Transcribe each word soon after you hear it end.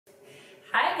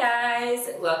Hi guys,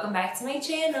 welcome back to my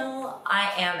channel.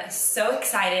 I am so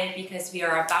excited because we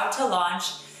are about to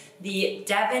launch the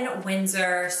Devon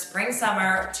Windsor Spring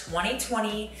Summer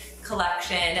 2020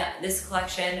 collection. This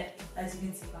collection, as you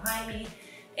can see behind me,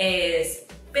 is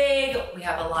big. We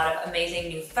have a lot of amazing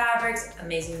new fabrics,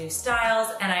 amazing new styles,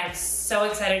 and I am so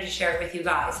excited to share it with you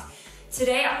guys.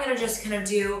 Today I'm gonna just kind of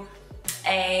do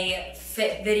a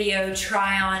fit video,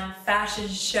 try on fashion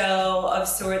show of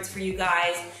sorts for you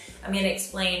guys. I'm gonna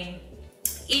explain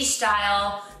each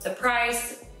style, the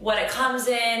price, what it comes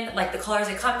in, like the colors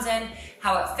it comes in,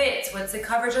 how it fits, what's the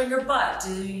coverage on your butt,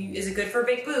 is it good for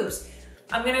big boobs?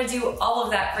 I'm gonna do all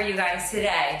of that for you guys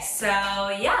today. So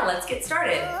yeah, let's get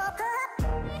started.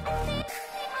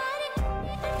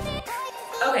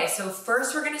 Okay, so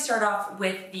first we're gonna start off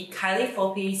with the Kylie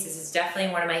full piece. This is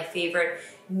definitely one of my favorite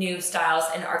new styles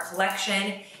in our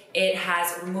collection. It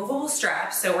has removable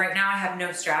straps, so right now I have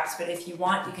no straps, but if you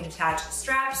want, you can attach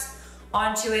straps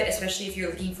onto it, especially if you're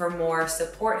looking for more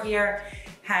support here.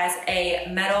 Has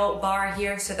a metal bar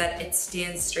here so that it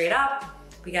stands straight up.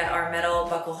 We got our metal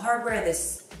buckle hardware,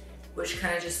 this which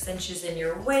kind of just cinches in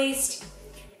your waist.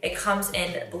 It comes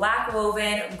in black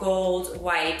woven, gold,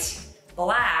 white,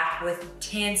 black with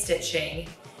tan stitching,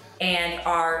 and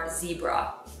our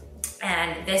zebra.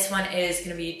 And this one is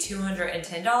gonna be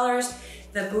 $210.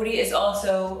 The booty is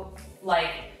also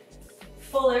like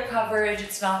fuller coverage.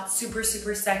 It's not super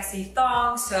sexy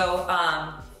thong, so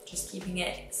just keeping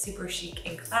it super chic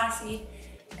and classy,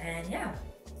 and yeah.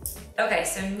 Okay,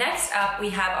 so next up we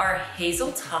have our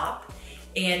hazel top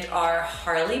and our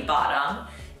Harley bottom.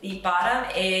 The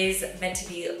bottom is meant to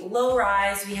be low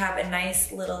rise. We have a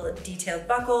nice little detailed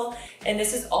buckle, and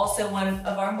this is also one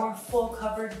of our more full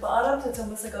covered bottoms. It's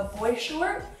almost like a boy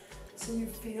short, so you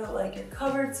feel like you're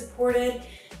covered, supported.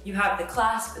 You have the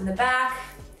clasp in the back.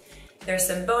 There's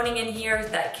some boning in here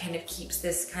that kind of keeps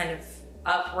this kind of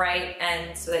upright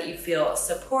and so that you feel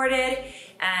supported.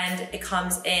 And it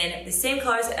comes in the same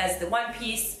colors as the one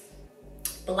piece,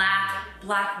 black,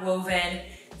 black woven,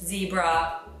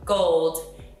 zebra,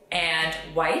 gold, and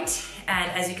white.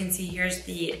 And as you can see, here's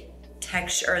the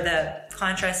texture or the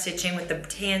contrast stitching with the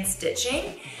tan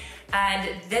stitching.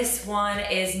 And this one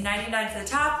is $99 for the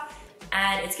top,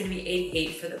 and it's gonna be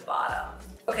 $88 for the bottom.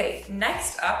 Okay,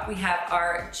 next up we have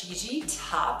our Gigi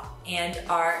top and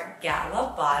our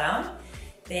Gala bottom.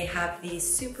 They have these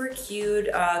super cute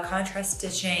contrast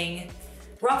stitching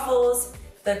ruffles.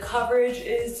 The coverage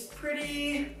is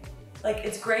pretty, like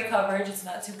it's great coverage. It's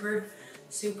not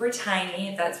super tiny,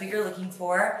 if that's what you're looking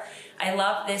for. I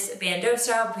love this bandeau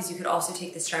style because you could also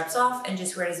take the straps off and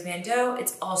just wear it as a bandeau.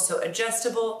 It's also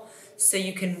adjustable, so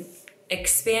you can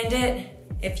expand it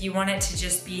if you want it to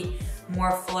just be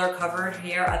more fuller covered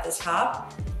here at the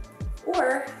top.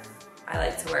 Or I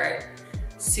like to wear it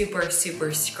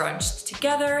super scrunched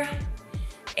together.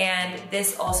 And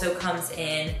this also comes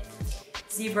in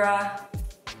zebra,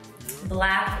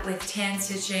 black with tan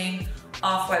stitching,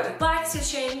 off-white with black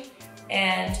stitching,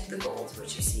 and the gold,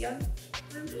 which you see on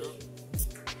me.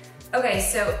 Okay,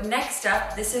 so next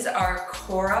up, this is our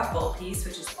Cora full piece,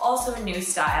 which is also a new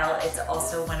style. It's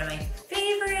also one of my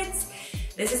favorites.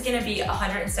 This is gonna be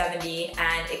 $170,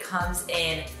 and it comes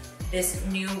in this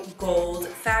new gold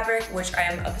fabric, which I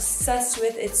am obsessed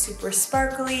with. It's super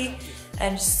sparkly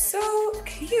and so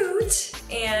cute.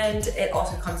 And it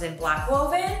also comes in black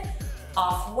woven,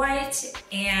 off-white,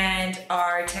 and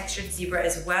our textured zebra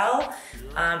as well.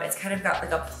 It's kind of got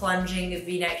like a plunging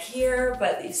V-neck here,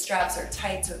 but these straps are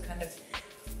tight, so it kind of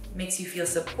makes you feel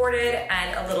supported,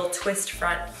 and a little twist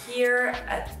front here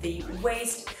at the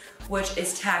waist, which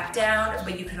is tacked down,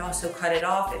 but you can also cut it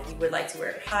off if you would like to wear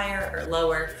it higher or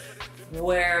lower,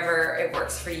 wherever it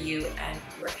works for you and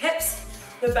your hips.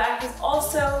 The back is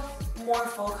also more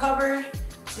full covered,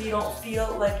 so you don't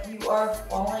feel like you are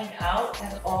falling out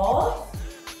at all.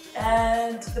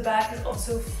 And the back is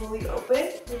also fully open,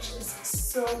 which is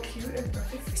so cute and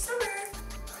perfect for summer.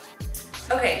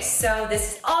 Okay, so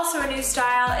this is also a new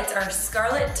style. It's our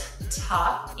Scarlet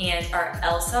top and our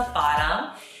Elsa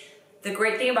bottom. The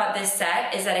great thing about this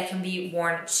set is that it can be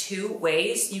worn two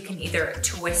ways. You can either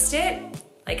twist it,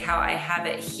 like how I have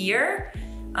it here,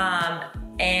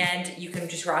 and you can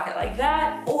just rock it like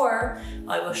that, or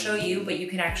I will show you, but you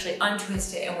can actually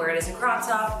untwist it and wear it as a crop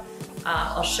top.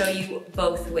 I'll show you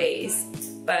both ways.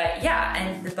 But yeah,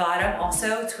 and the bottom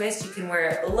also twist. You can wear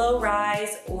it low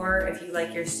rise, or if you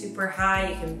like your super high,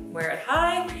 you can wear it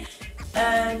high.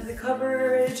 And the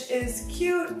coverage is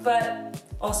cute, but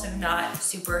also not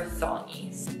super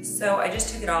thongy. So I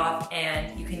just took it off,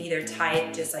 and you can either tie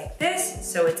it just like this,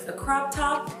 so it's a crop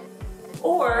top,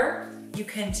 or you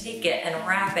can take it and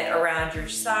wrap it around your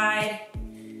side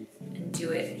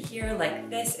do it here like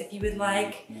this if you would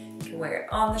like. You can wear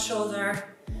it on the shoulder,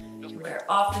 you can wear it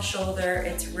off the shoulder.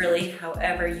 It's really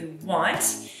however you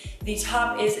want. The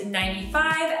top is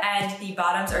 95 and the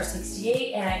bottoms are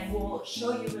 68, and I will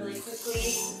show you really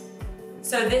quickly.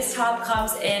 So this top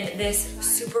comes in this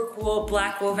super cool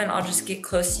black woven. I'll just get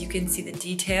close so you can see the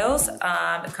details.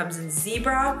 It comes in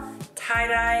zebra,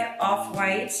 tie-dye,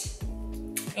 off-white,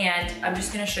 and I'm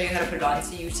just gonna show you how to put it on.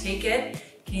 So you take it, you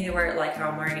can either wear it like how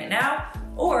I'm wearing it now,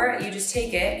 or you just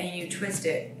take it and you twist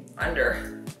it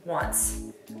under once,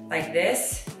 like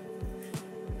this.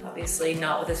 Obviously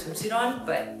not with a swimsuit on,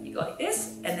 but you go like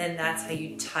this, and then that's how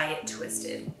you tie it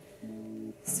twisted.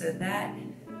 So that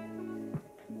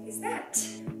is that.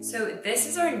 So this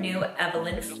is our new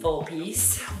Evelyn full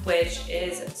piece, which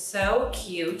is so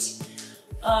cute.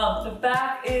 The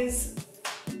back is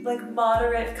like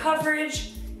moderate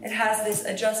coverage. It has this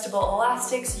adjustable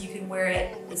elastic, so you can wear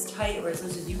it as tight or as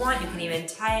loose as you want. You can even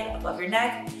tie it above your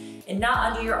neck and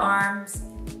not under your arms.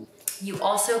 You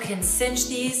also can cinch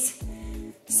these,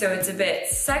 so it's a bit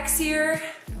sexier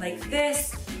like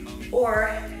this,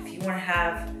 or if you want to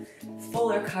have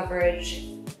fuller coverage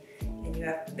and you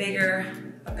have a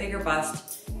bigger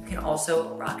bust, you can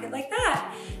also rock it like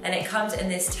that. And it comes in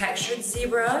this textured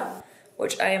zebra,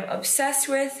 which I am obsessed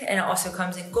with, and it also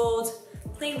comes in gold,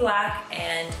 plain black,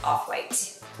 and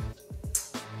off-white.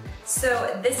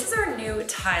 So this is our new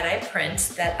tie-dye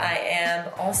print that I am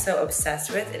also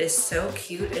obsessed with. It is so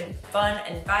cute and fun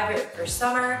and vibrant for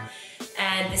summer.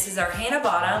 And this is our Hannah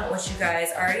bottom, which you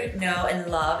guys already know and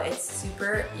love. It's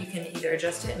super, you can either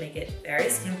adjust it and make it very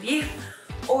skimpy,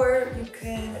 or you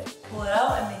can pull it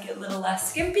out and make it a little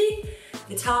less skimpy.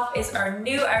 The top is our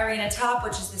new Irina top,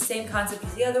 which is the same concept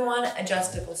as the other one,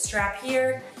 adjustable strap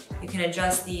here. You can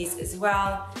adjust these as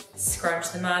well,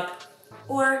 scrunch them up,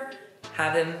 or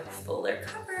have them fuller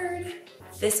covered.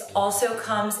 This also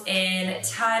comes in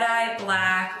tie-dye,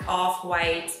 black,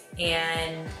 off-white,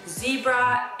 and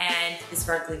zebra, and the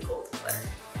sparkly gold color.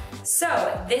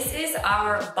 So this is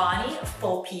our Bonnie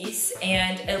full piece,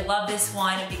 and I love this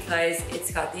one because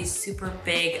it's got these super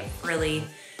big frilly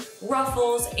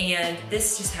ruffles, and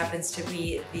this just happens to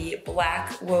be the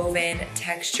black woven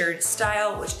textured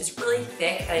style, which is really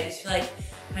thick, and I just feel like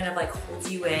kind of like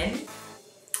holds you in.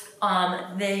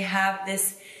 They have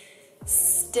this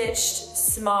stitched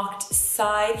smocked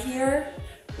side here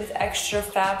with extra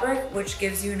fabric, which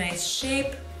gives you a nice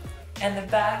shape, and the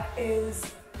back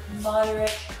is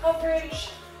moderate coverage,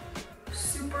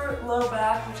 super low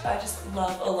back, which I just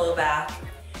love a low back.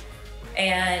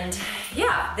 And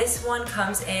yeah, this one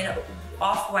comes in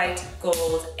off-white,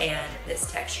 gold, and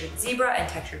this textured zebra and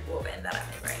textured woven that I'm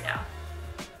in right now.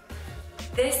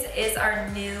 This is our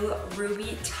new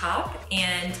ruby top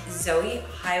and Zoe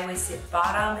high-waisted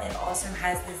bottom. It also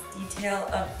has this detail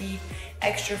of the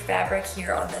extra fabric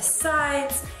here on the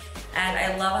sides. And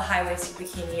I love a high-waisted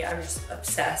bikini, I'm just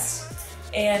obsessed.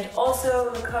 And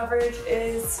also the coverage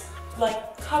is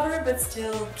like covered but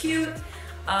still cute.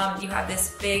 You have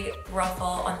this big ruffle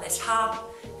on the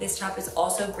top. This top is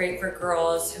also great for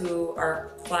girls who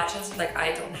are flat chested, like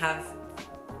I don't have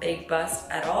big bust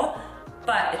at all,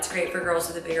 but it's great for girls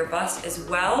with a bigger bust as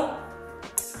well,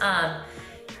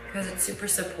 because it's super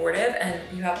supportive, and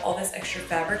you have all this extra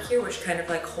fabric here which kind of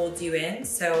like holds you in.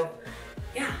 So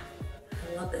yeah,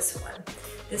 I love this one.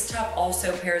 This top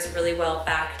also pairs really well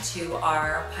back to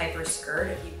our Piper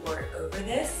skirt if you wore it over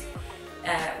this.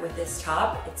 With this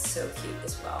top, it's so cute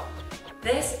as well.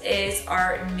 This is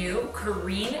our new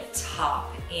Kareen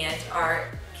top and our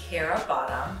Cara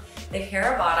bottom. The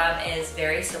Cara bottom is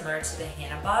very similar to the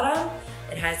Hannah bottom.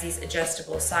 It has these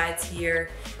adjustable sides here,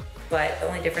 but the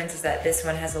only difference is that this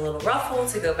one has a little ruffle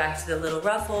to go back to the little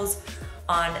ruffles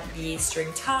on the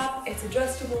string top. It's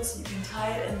adjustable, so you can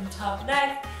tie it in the top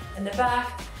neck and the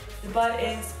back. The butt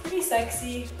is pretty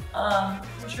sexy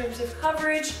in terms of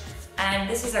coverage. And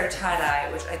this is our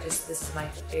tie-dye, which this is my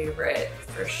favorite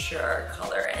for sure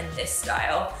color in this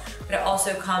style. But it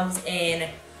also comes in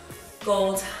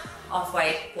gold,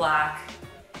 off-white, black,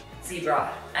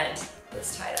 zebra, and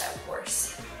this tie-dye, of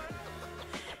course.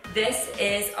 This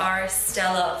is our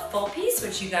Stella full piece,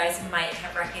 which you guys might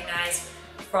have recognized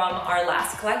from our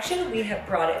last collection. We have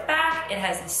brought it back. It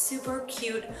has a super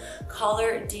cute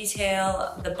collar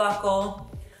detail, the buckle.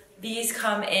 These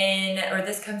come in, or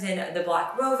this comes in the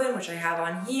black woven, which I have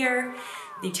on here,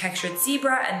 the textured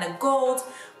zebra, and the gold.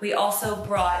 We also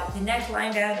brought the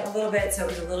neckline down a little bit, so it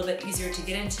was a little bit easier to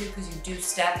get into because you do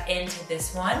step into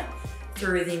this one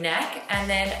through the neck. And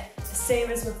then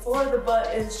same as before, the butt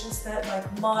is just that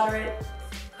like moderate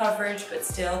coverage, but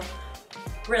still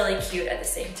really cute at the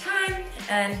same time.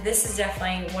 And this is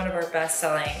definitely one of our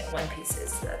best-selling one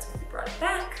pieces, so that's why we brought it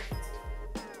back.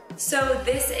 So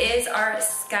this is our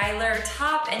Skylar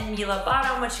top and Mila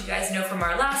bottom, which you guys know from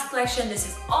our last collection. This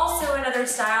is also another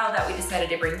style that we decided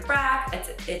to bring back.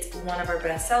 It's one of our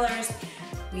best sellers.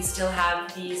 We still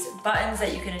have these buttons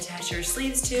that you can attach your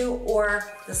sleeves to, or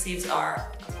the sleeves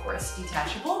are, of course,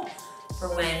 detachable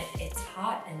for when it's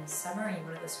hot in summer and you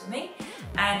want to go swimming.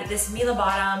 And this Mila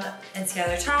bottom and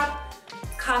Skylar top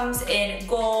comes in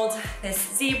gold,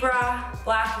 this zebra,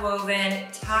 black woven,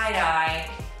 tie-dye,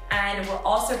 and we're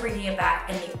also bringing it back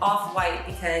in the off-white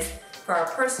because for our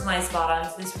personalized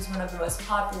bottoms, this was one of the most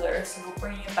popular, so we're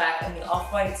bringing it back in the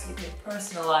off-white so you can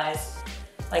personalize,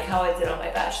 like how I did on my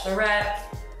bachelorette,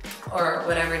 or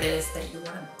whatever it is that you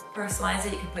want to personalize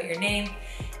it. You can put your name,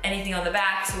 anything on the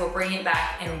back, so we're bringing it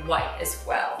back in white as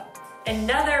well.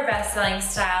 Another best-selling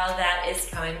style that is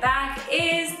coming back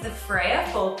is the Freya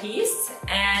full piece,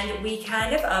 and we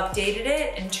kind of updated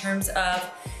it in terms of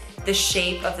the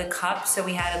shape of the cup. So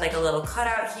we had like a little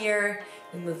cutout here,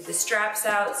 we moved the straps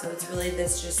out, so it's really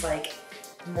this just like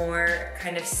more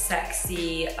kind of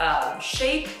sexy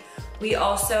shape. We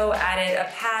also added a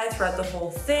pad throughout the whole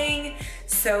thing,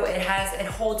 so it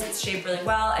holds its shape really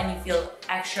well and you feel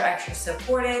extra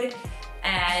supported.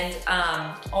 And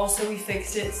also we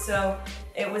fixed it so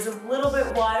it was a little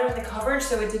bit wider in the coverage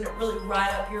so it didn't really ride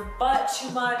up your butt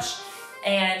too much.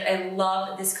 And I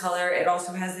love this color. It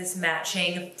also has this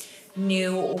matching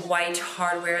new white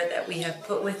hardware that we have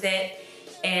put with it.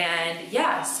 And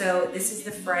yeah, so this is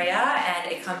the Freya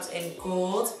and it comes in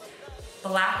gold,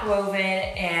 black woven,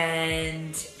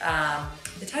 and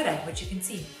the tie-dye, which you can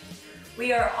see.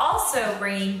 We are also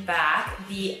bringing back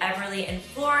the Everly in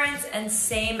Florence, and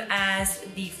same as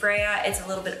the Freya, it's a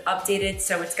little bit updated,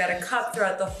 so it's got a cup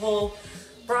throughout the whole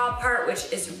bra part,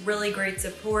 which is really great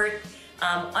support.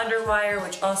 Underwire,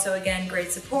 which also again,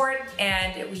 great support.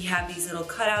 And we have these little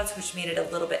cutouts, which made it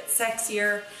a little bit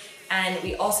sexier. And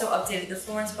we also updated the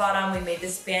Florence bottom. We made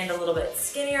this band a little bit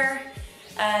skinnier,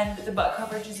 and the butt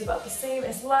coverage is about the same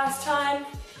as last time.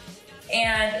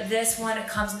 And this one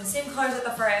comes in the same colors that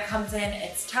the Freya comes in.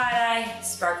 It's tie-dye,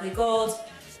 sparkly gold,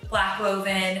 black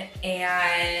woven,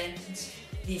 and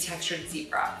the textured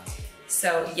zebra.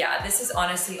 So yeah, this has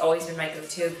honestly always been my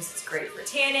go-to because it's great for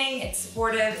tanning, it's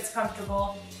supportive, it's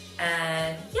comfortable,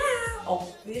 and yeah,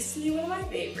 obviously one of my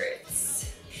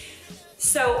favorites.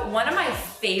 So one of my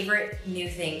favorite new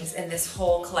things in this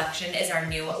whole collection is our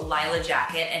new Lila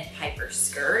jacket and Piper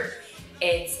skirt.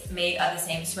 It's made of the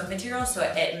same swim material, so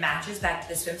it matches back to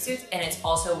the swimsuits, and it's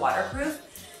also waterproof.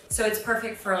 So it's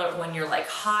perfect for when you're like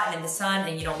hot and in the sun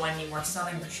and you don't want any more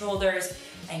sun on your shoulders,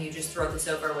 and you just throw this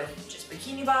over with just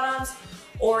bikini bottoms,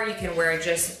 or you can wear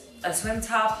just a swim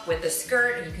top with a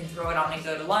skirt and you can throw it on and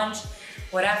go to lunch,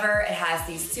 whatever. It has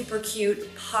these super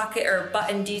cute pocket or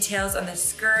button details on the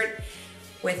skirt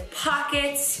with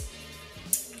pockets,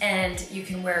 and you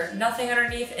can wear nothing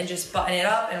underneath and just button it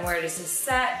up and wear it as a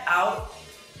set out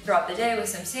throughout the day with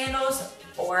some sandals,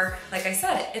 or like I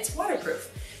said, it's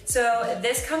waterproof. So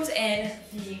this comes in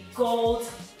the gold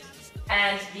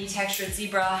and the textured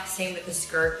zebra, same with the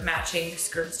skirt, matching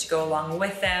skirts to go along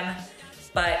with them.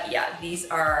 But yeah, these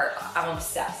are, I'm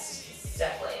obsessed. It's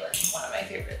definitely like one of my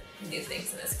favorite new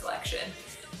things in this collection.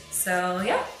 So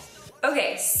yeah.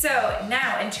 Okay, so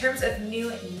now in terms of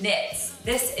new knits,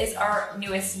 this is our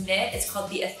newest knit. It's called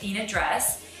the Athena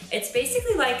dress. It's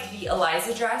basically like the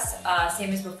Eliza dress,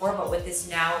 same as before, but with this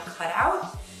now cut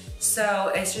out.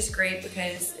 So it's just great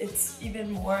because it's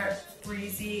even more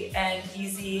breezy and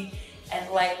easy and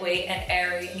lightweight and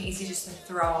airy and easy just to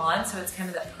throw on. So it's kind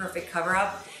of that perfect cover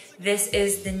up. This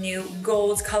is the new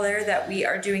gold color that we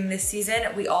are doing this season.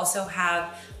 We also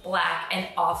have black and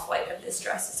off-white of this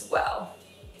dress as well.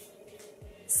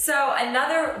 So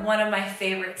another one of my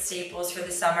favorite staples for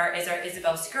the summer is our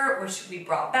Isabel skirt, which we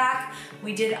brought back.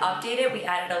 We did update it. We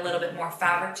added a little bit more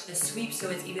fabric to the sweep, so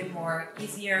it's even more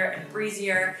easier and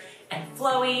breezier and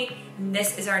flowy. And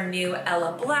this is our new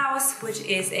Ella blouse, which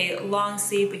is a long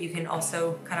sleeve, but you can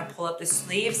also kind of pull up the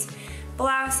sleeves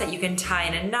blouse that you can tie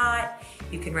in a knot.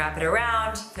 You can wrap it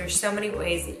around. There's so many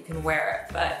ways that you can wear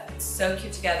it, but it's so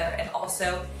cute together and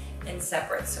also in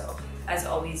separate. So as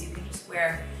always, you can just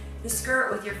wear the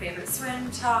skirt with your favorite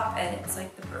swim top, and it's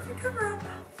like the perfect cover up.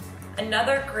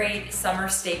 Another great summer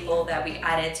staple that we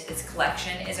added to this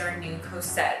collection is our new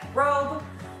corset robe.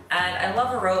 And I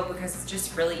love a robe because it's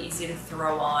just really easy to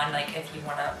throw on, like if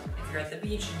you're at the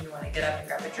beach and you wanna get up and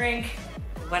grab a drink,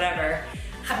 whatever.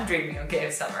 I'm dreaming, okay,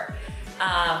 of summer.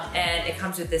 And it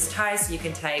comes with this tie, so you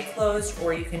can tie it closed,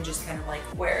 or you can just kind of like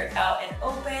wear it out and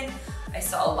open. I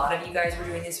saw a lot of you guys were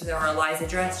doing this with our Eliza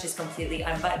dress, just completely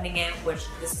unbuttoning it, which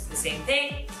this is the same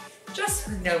thing, just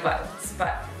with no buttons.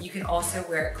 But you can also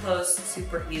wear it closed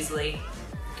super easily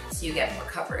so you get more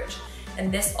coverage. And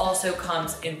this also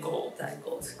comes in gold, that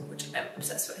gold, which I'm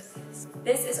obsessed with.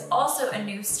 This is also a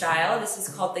new style. This is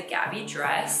called the Gabby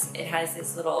dress. It has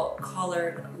this little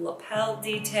collared lapel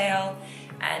detail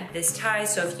and this tie,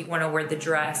 so if you wanna wear the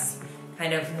dress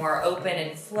kind of more open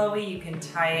and flowy, you can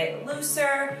tie it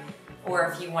looser, or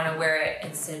if you wanna wear it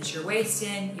and cinch your waist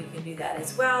in, you can do that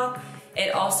as well.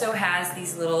 It also has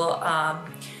these little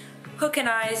hook and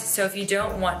eyes, so if you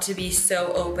don't want to be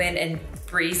so open and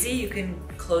breezy, you can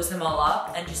close them all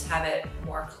up and just have it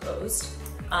more closed.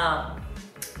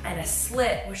 And a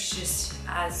slit, which just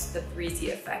adds the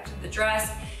breezy effect of the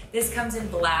dress. This comes in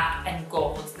black and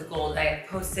gold. The gold I have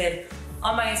posted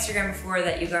on my Instagram before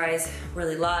that you guys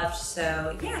really loved.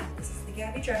 So yeah, this is the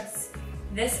Gabby dress.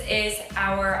 This is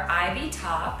our Ivy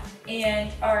top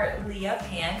and our Leah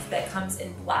pants that comes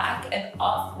in black and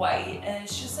off-white. And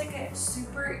it's just like a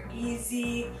super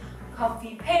easy,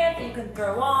 comfy pant that you can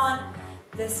throw on.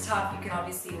 This top you can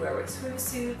obviously wear with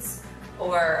swimsuits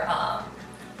or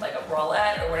like a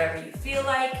bralette or whatever you feel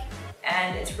like.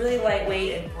 And it's really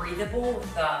lightweight and breathable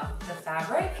with the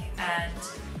fabric. And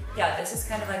yeah, this is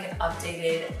kind of like an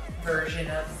updated version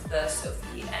of the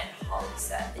Sophie and Holly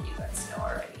set that you guys know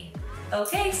already.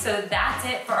 Okay, so that's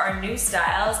it for our new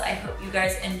styles. I hope you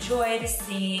guys enjoyed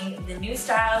seeing the new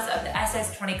styles of the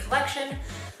SS20 collection.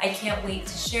 I can't wait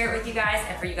to share it with you guys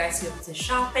and for you guys to be able to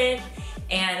shop it.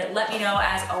 And let me know,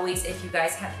 as always, if you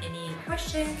guys have any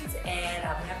questions, and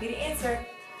I'll be happy to answer.